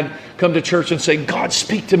and dad. Come to church and say, God,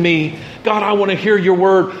 speak to me. God, I want to hear your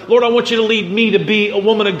word. Lord, I want you to lead me to be a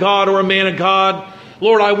woman of God or a man of God.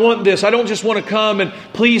 Lord, I want this. I don't just want to come and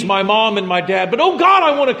please my mom and my dad, but oh God,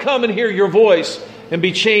 I want to come and hear your voice and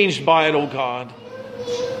be changed by it, oh God.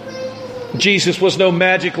 Jesus was no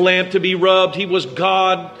magic lamp to be rubbed. He was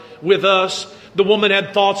God with us. The woman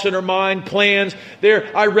had thoughts in her mind, plans.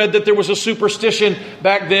 I read that there was a superstition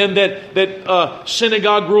back then that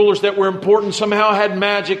synagogue rulers that were important somehow had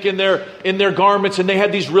magic in their garments, and they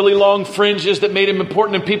had these really long fringes that made them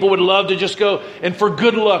important, and people would love to just go, and for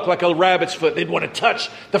good luck, like a rabbit's foot, they'd want to touch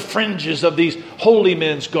the fringes of these holy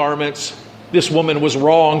men's garments. This woman was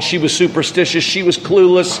wrong. She was superstitious. She was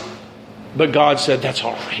clueless. But God said, that's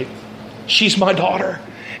all right. She's my daughter.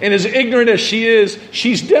 And as ignorant as she is,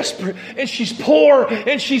 she's desperate and she's poor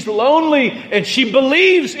and she's lonely. And she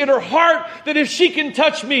believes in her heart that if she can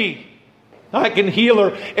touch me, I can heal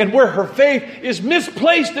her. And where her faith is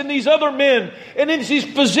misplaced in these other men and in these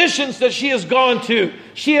positions that she has gone to,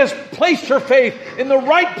 she has placed her faith in the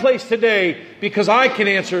right place today, because I can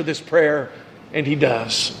answer this prayer. And he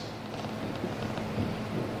does.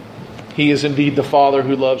 He is indeed the Father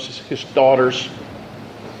who loves his daughters.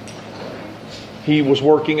 He was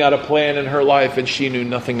working out a plan in her life, and she knew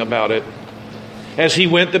nothing about it. As he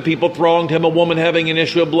went, the people thronged him. A woman having an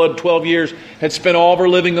issue of blood 12 years had spent all of her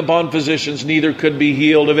living upon physicians, neither could be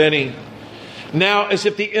healed of any. Now, as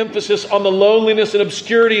if the emphasis on the loneliness and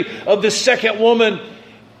obscurity of this second woman,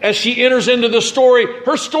 as she enters into the story,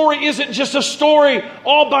 her story isn't just a story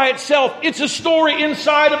all by itself. It's a story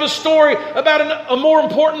inside of a story about a more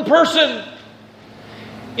important person.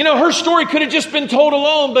 You know, her story could have just been told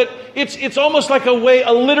alone, but it's almost like a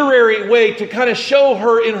literary way to kind of show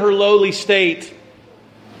her in her lowly state.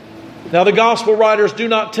 Now, the gospel writers do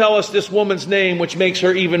not tell us this woman's name, which makes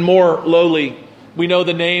her even more lowly. We know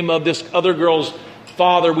the name of this other girl's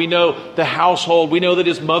father. We know the household. We know that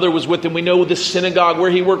his mother was with him. We know the synagogue where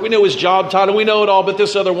he worked. We know his job title. We know it all. But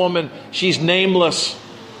this other woman, she's nameless.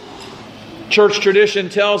 Church tradition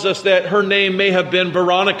tells us that her name may have been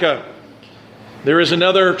Veronica. There is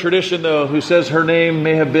another tradition, though, who says her name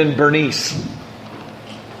may have been Bernice.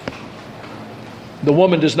 The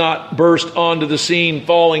woman does not burst onto the scene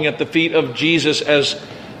falling at the feet of Jesus as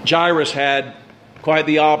Jairus had. Quite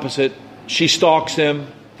the opposite. She stalks him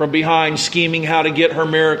from behind, scheming how to get her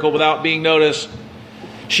miracle without being noticed.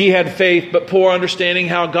 She had faith, but poor understanding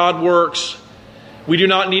how God works. We do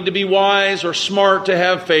not need to be wise or smart to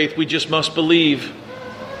have faith. We just must believe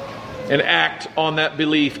and act on that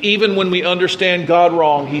belief. Even when we understand God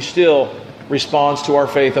wrong, He still responds to our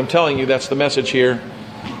faith. I'm telling you, that's the message here.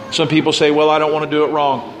 Some people say, well, I don't want to do it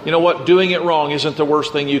wrong. You know what? Doing it wrong isn't the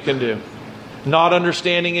worst thing you can do. Not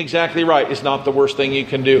understanding exactly right is not the worst thing you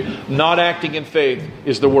can do. Not acting in faith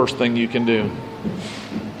is the worst thing you can do.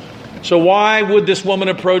 So why would this woman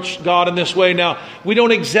approach God in this way? Now, we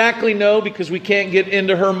don't exactly know because we can't get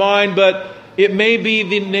into her mind, but it may be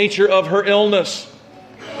the nature of her illness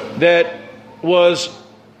that was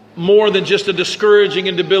more than just a discouraging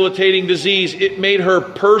and debilitating disease. It made her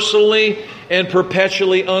personally and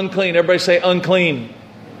perpetually unclean. Everybody say unclean.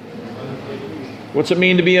 What's it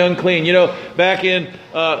mean to be unclean? You know, back in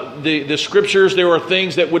the scriptures, there were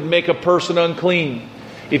things that would make a person unclean.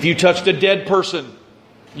 If you touched a dead person,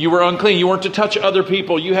 you were unclean. You weren't to touch other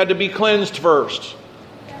people. You had to be cleansed first.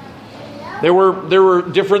 There were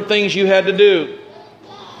different things you had to do.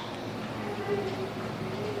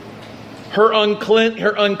 Her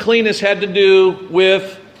uncleanness had to do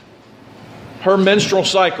with her menstrual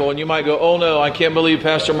cycle. And you might go, oh no, I can't believe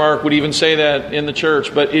Pastor Mark would even say that in the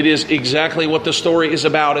church. But it is exactly what the story is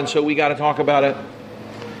about. And so we got to talk about it.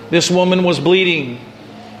 This woman was bleeding.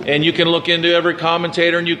 And you can look into every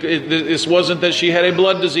commentator, and this wasn't that she had a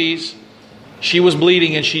blood disease. She was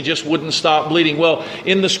bleeding, and she just wouldn't stop bleeding. Well,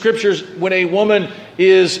 in the Scriptures, when a woman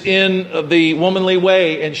is in the womanly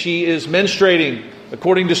way and she is menstruating,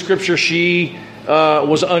 according to Scripture, she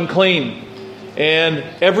was unclean. And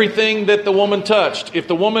everything that the woman touched, if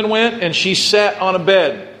the woman went and she sat on a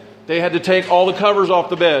bed, they had to take all the covers off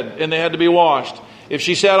the bed and they had to be washed. If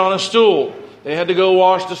she sat on a stool, they had to go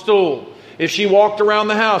wash the stool. If she walked around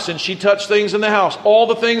the house and she touched things in the house, all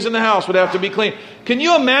the things in the house would have to be clean. Can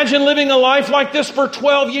you imagine living a life like this for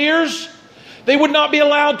 12 years? They would not be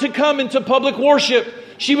allowed to come into public worship.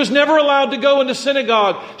 She was never allowed to go into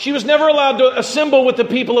synagogue. She was never allowed to assemble with the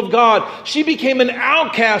people of God. She became an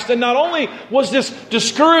outcast. And not only was this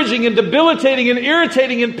discouraging and debilitating and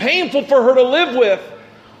irritating and painful for her to live with,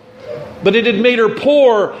 but it had made her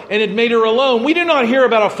poor and it made her alone. We do not hear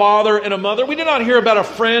about a father and a mother. We do not hear about a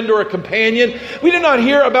friend or a companion. We do not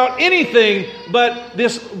hear about anything but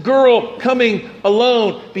this girl coming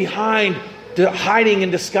alone behind, hiding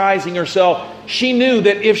and disguising herself. She knew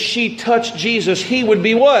that if she touched Jesus, He would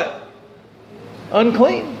be what?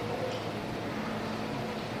 Unclean.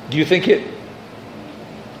 Do you think it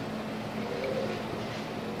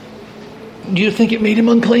made Him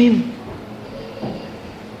unclean?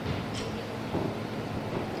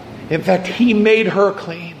 In fact, He made her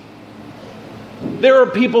clean. There are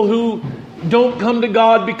people who don't come to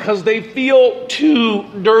God because they feel too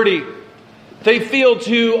dirty. They feel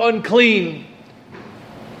too unclean.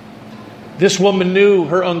 This woman knew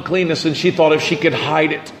her uncleanness, and she thought if she could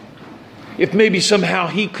hide it, if maybe somehow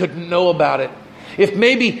He couldn't know about it, if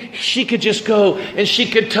maybe she could just go and she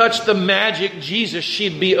could touch the magic Jesus,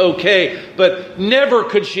 she'd be okay. But never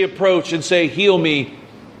could she approach and say, "Heal me."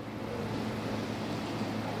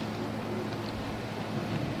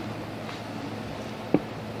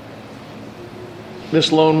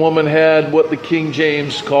 This lone woman had what the King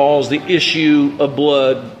James calls the issue of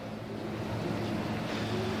blood.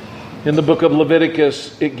 In the book of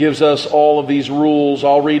Leviticus, it gives us all of these rules.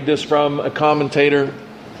 I'll read this from a commentator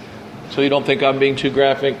so you don't think I'm being too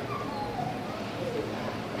graphic.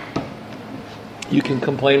 You can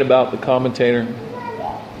complain about the commentator.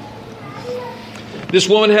 This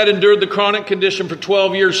woman had endured the chronic condition for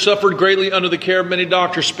 12 years, suffered greatly under the care of many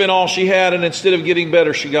doctors, spent all she had, and instead of getting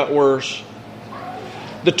better, she got worse.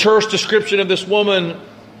 The terse description of this woman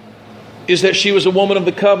is that she was a woman of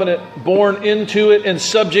the covenant, born into it and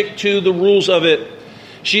subject to the rules of it.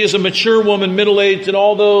 She is a mature woman, middle-aged, and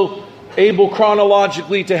although able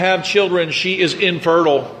chronologically to have children, she is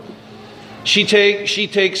infertile.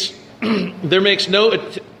 There's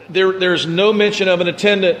no mention of an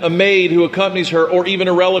attendant, a maid who accompanies her, or even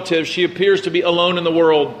a relative. She appears to be alone in the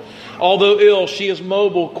world. Although ill, she is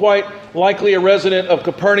mobile, quite likely a resident of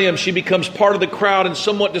Capernaum. She becomes part of the crowd in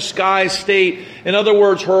somewhat disguised state. In other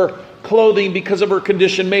words, her clothing, because of her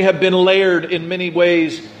condition, may have been layered in many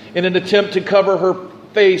ways in an attempt to cover her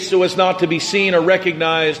face so as not to be seen or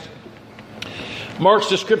recognized. Mark's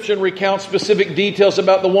description recounts specific details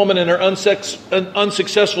about the woman and her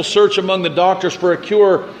unsuccessful search among the doctors for a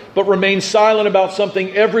cure, but remains silent about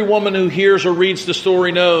something every woman who hears or reads the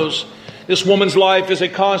story knows. This woman's life is a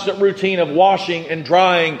constant routine of washing and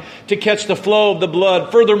drying to catch the flow of the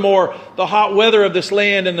blood. Furthermore, the hot weather of this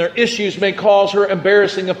land and their issues may cause her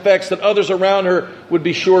embarrassing effects that others around her would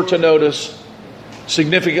be sure to notice.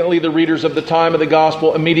 Significantly, the readers of the time of the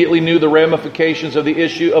gospel immediately knew the ramifications of the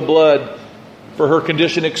issue of blood, for her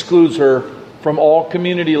condition excludes her from all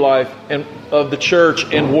community life and of the church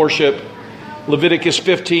and worship. Leviticus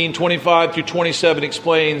 15:25-27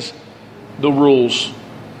 explains the rules.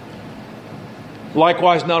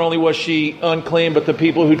 Likewise, not only was she unclean, but the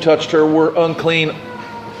people who touched her were unclean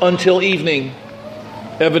until evening.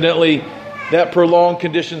 Evidently, that prolonged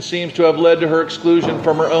condition seems to have led to her exclusion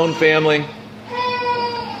from her own family.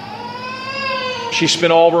 She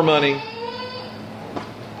spent all of her money.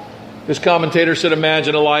 This commentator said,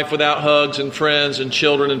 imagine a life without hugs and friends and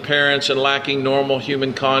children and parents and lacking normal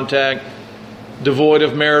human contact, devoid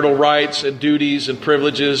of marital rights and duties and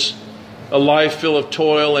privileges, a life full of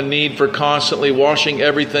toil and need for constantly washing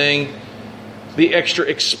everything, the extra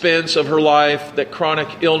expense of her life that chronic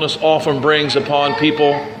illness often brings upon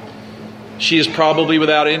people. She is probably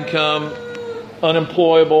without income,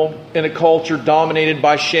 unemployable, in a culture dominated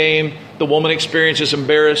by shame. The woman experiences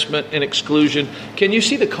embarrassment and exclusion. Can you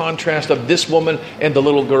see the contrast of this woman and the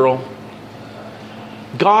little girl?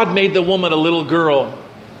 God made the woman a little girl.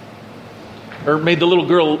 Or made the little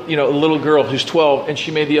girl, a little girl who's 12, and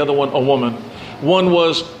she made the other one a woman. One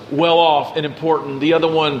was well off and important. The other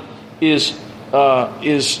one is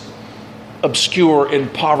obscure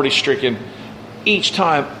and poverty stricken. each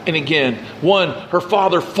time and again. One, her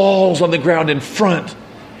father falls on the ground in front,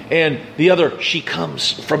 and the other, she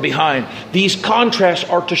comes from behind. These contrasts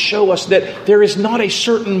are to show us that there is not a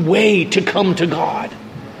certain way to come to God.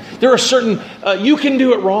 There are certain, you can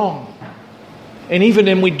do it wrong. And even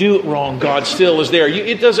when we do it wrong, God still is there.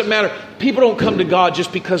 It doesn't matter. People don't come to God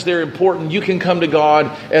just because they're important. You can come to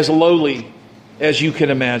God as lowly as you can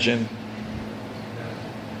imagine.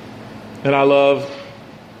 And I love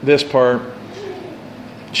this part.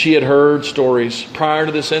 She had heard stories prior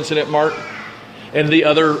to this incident, Mark, and the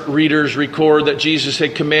other readers record that Jesus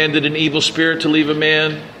had commanded an evil spirit to leave a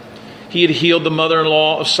man. He had healed the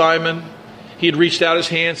mother-in-law of Simon. He had reached out his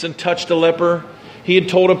hands and touched a leper. He had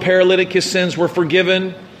told a paralytic his sins were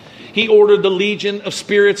forgiven. He ordered the legion of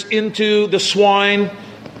spirits into the swine.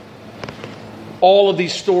 All of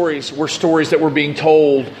these stories were stories that were being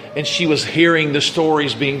told, and she was hearing the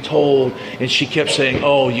stories being told, and she kept saying,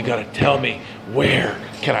 "Oh, you got to tell me, where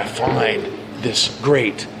can I find this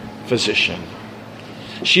great physician?"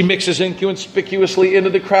 She mixes inconspicuously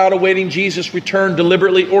into the crowd awaiting Jesus' return,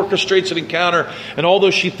 deliberately orchestrates an encounter, and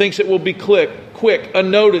although she thinks it will be quick,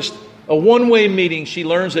 unnoticed, a one-way meeting, she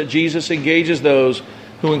learns that Jesus engages those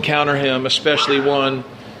who encounter him, especially one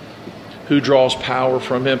who draws power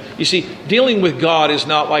from him. You see, dealing with God is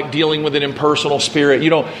not like dealing with an impersonal spirit.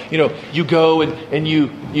 You go and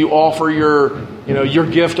you offer your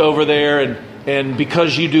gift over there, and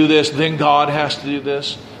because you do this, then God has to do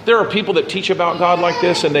this. There are people that teach about God like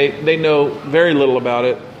this, and they know very little about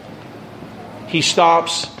it. He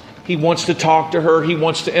stops. He wants to talk to her. He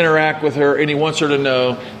wants to interact with her. And he wants her to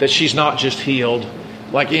know that she's not just healed.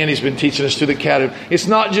 Like Andy's been teaching us through the catechism. It's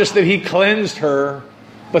not just that he cleansed her,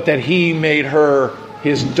 but that he made her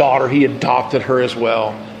his daughter. He adopted her as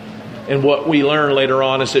well. And what we learn later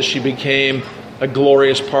on is that she became a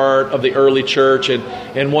glorious part of the early church.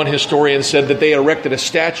 And one historian said that they erected a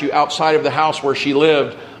statue outside of the house where she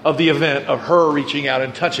lived of the event of her reaching out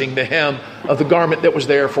and touching the hem of the garment that was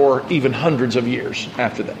there for even hundreds of years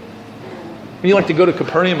after that. And you like to go to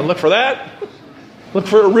Capernaum and look for that? Look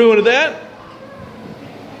for a ruin of that?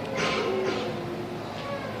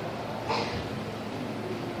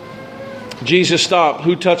 Jesus stopped.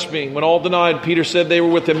 "Who touched me?" When all denied, Peter said they were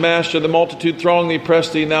with him. "Master, the multitude thronged thee,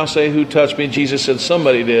 pressed thee. Now say, who touched me?" Jesus said,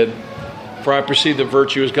 "Somebody did. For I perceive that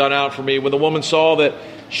virtue has gone out from me." When the woman saw that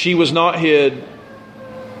she was not hid,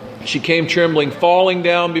 she came trembling, falling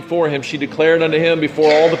down before him. She declared unto him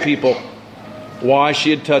before all the people why she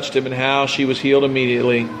had touched him and how she was healed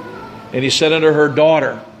immediately. And he said unto her,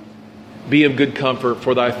 "Daughter, be of good comfort,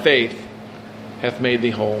 for thy faith hath made thee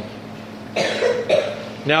whole."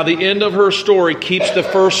 Now the end of her story keeps the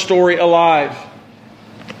first story alive,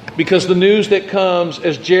 because the news that comes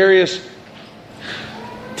as Jairus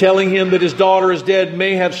telling him that his daughter is dead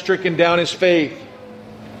may have stricken down his faith.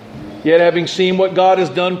 Yet having seen what God has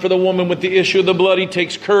done for the woman with the issue of the blood, he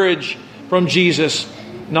takes courage from Jesus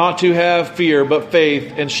not to have fear but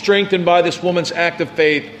faith. And strengthened by this woman's act of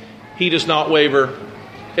faith, he does not waver.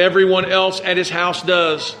 Everyone else at his house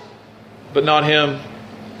does, but not him.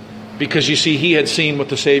 Because you see, he had seen what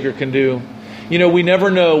the Savior can do. We never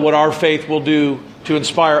know what our faith will do to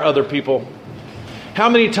inspire other people. How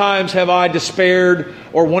many times have I despaired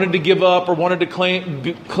or wanted to give up or wanted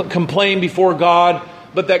to complain before God,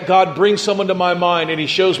 but that God brings someone to my mind and he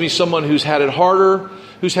shows me someone who's had it harder,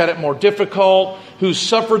 who's had it more difficult, who's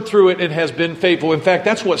suffered through it and has been faithful. In fact,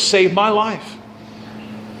 that's what saved my life.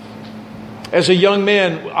 As a young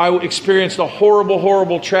man, I experienced a horrible,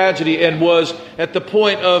 horrible tragedy and was at the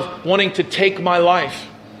point of wanting to take my life.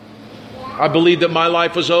 I believed that my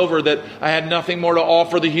life was over, that I had nothing more to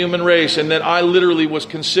offer the human race, and that I literally was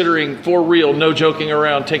considering, for real, no joking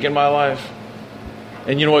around, taking my life.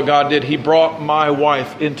 And you know what God did? He brought my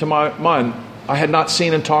wife into my mind. I had not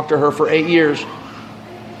seen and talked to her for 8 years.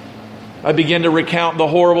 I began to recount the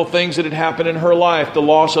horrible things that had happened in her life, the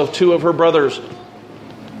loss of 2 of her brothers,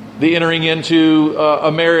 the entering into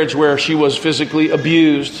a marriage where she was physically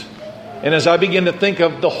abused. And as I began to think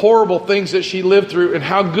of the horrible things that she lived through and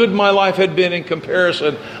how good my life had been in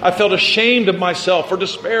comparison, I felt ashamed of myself for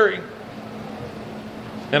despairing.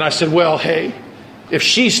 And I said, well, hey, if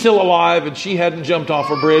she's still alive and she hadn't jumped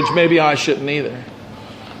off a bridge, maybe I shouldn't either.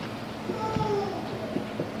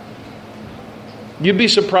 You'd be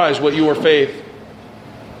surprised what your faith.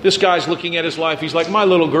 This guy's looking at his life. He's like, my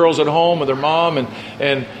little girl's at home with her mom,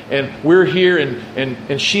 and we're here,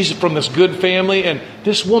 and she's from this good family. And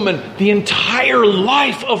this woman, the entire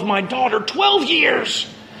life of my daughter, 12 years,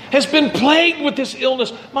 has been plagued with this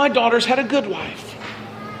illness. My daughter's had a good life.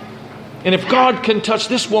 And if God can touch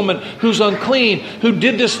this woman who's unclean, who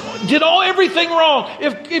did everything wrong,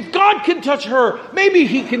 if God can touch her, maybe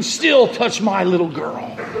He can still touch my little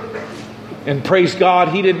girl. And praise God,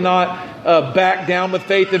 he did not back down with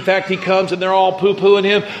faith. In fact, he comes and they're all poo-pooing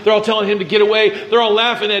him. They're all telling him to get away. They're all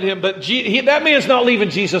laughing at him. But that man's not leaving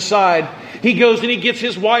Jesus' side. He goes and he gets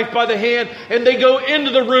his wife by the hand and they go into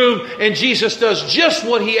the room, and Jesus does just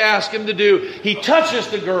what He asked him to do. He touches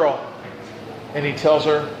the girl and He tells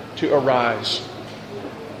her to arise.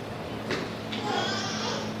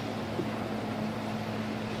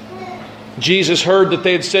 Jesus heard that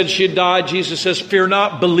they had said she had died. Jesus says, "Fear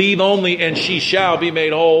not, believe only, and she shall be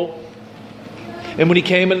made whole." And when He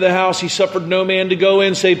came into the house, He suffered no man to go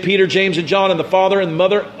in save Peter, James, and John, and the father and the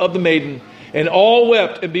mother of the maiden. And all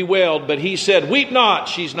wept and bewailed. But He said, "Weep not,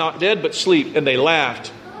 she's not dead, but sleep." And they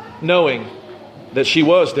laughed, knowing that she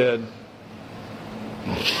was dead.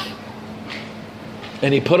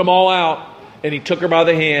 And He put them all out, and He took her by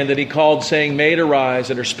the hand, and He called, saying, "Maid, arise."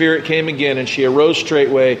 And her spirit came again, and she arose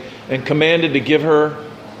straightway, and commanded to give her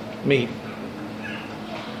meat.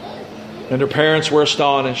 And her parents were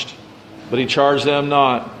astonished, but He charged them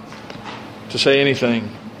not to say anything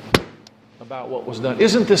about what was done.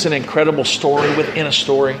 Isn't this an incredible story within a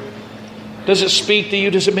story? Does it speak to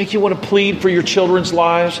you? Does it make you want to plead for your children's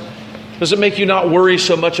lives? Does it make you not worry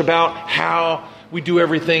so much about how we do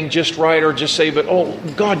everything just right, or just say, but oh,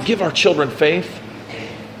 God, give our children faith?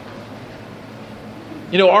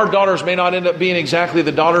 You know, our daughters may not end up being exactly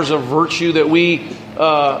the daughters of virtue that we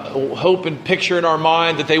hope and picture in our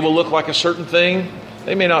mind, that they will look like a certain thing.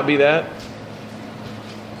 They may not be that.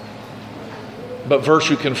 But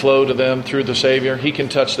virtue can flow to them through the Savior. He can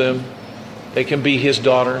touch them. They can be His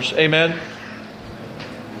daughters. Amen?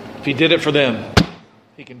 If He did it for them,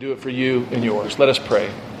 He can do it for you and yours. Let us pray.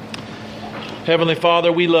 Heavenly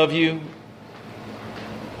Father, we love You.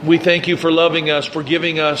 We thank You for loving us, for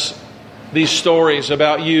giving us these stories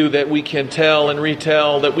about You that we can tell and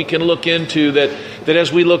retell, that we can look into, that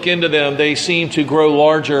as we look into them, they seem to grow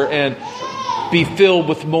larger and be filled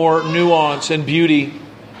with more nuance and beauty.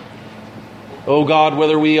 Oh God,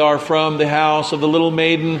 whether we are from the house of the little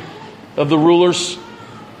maiden of the rulers,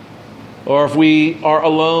 or if we are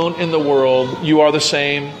alone in the world, You are the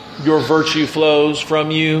same. Your virtue flows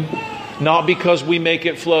from You, not because we make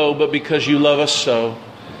it flow, but because You love us so.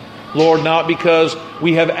 Lord, not because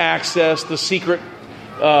we have accessed the secret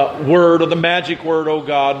word or the magic word, oh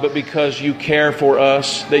God, but because You care for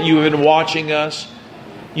us, that You have been watching us.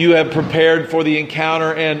 You have prepared for the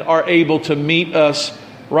encounter and are able to meet us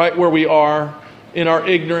right where we are, in our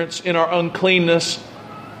ignorance, in our uncleanness,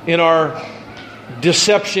 in our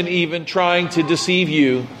deception even, trying to deceive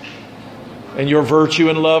You, and Your virtue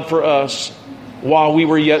and love for us while we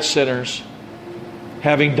were yet sinners,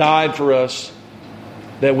 having died for us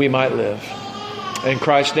that we might live. In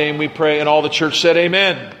Christ's name we pray, and all the church said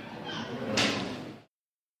amen.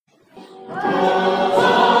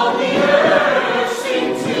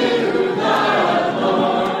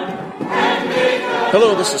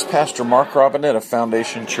 Hello, this is Pastor Mark Robinette of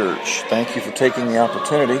Foundation Church. Thank you for taking the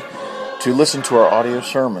opportunity to listen to our audio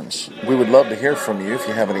sermons. We would love to hear from you if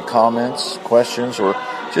you have any comments, questions, or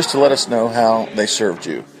just to let us know how they served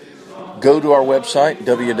you. Go to our website,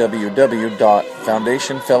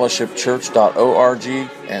 www.foundationfellowshipchurch.org,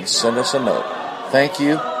 and send us a note. Thank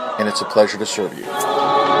you, and it's a pleasure to serve you.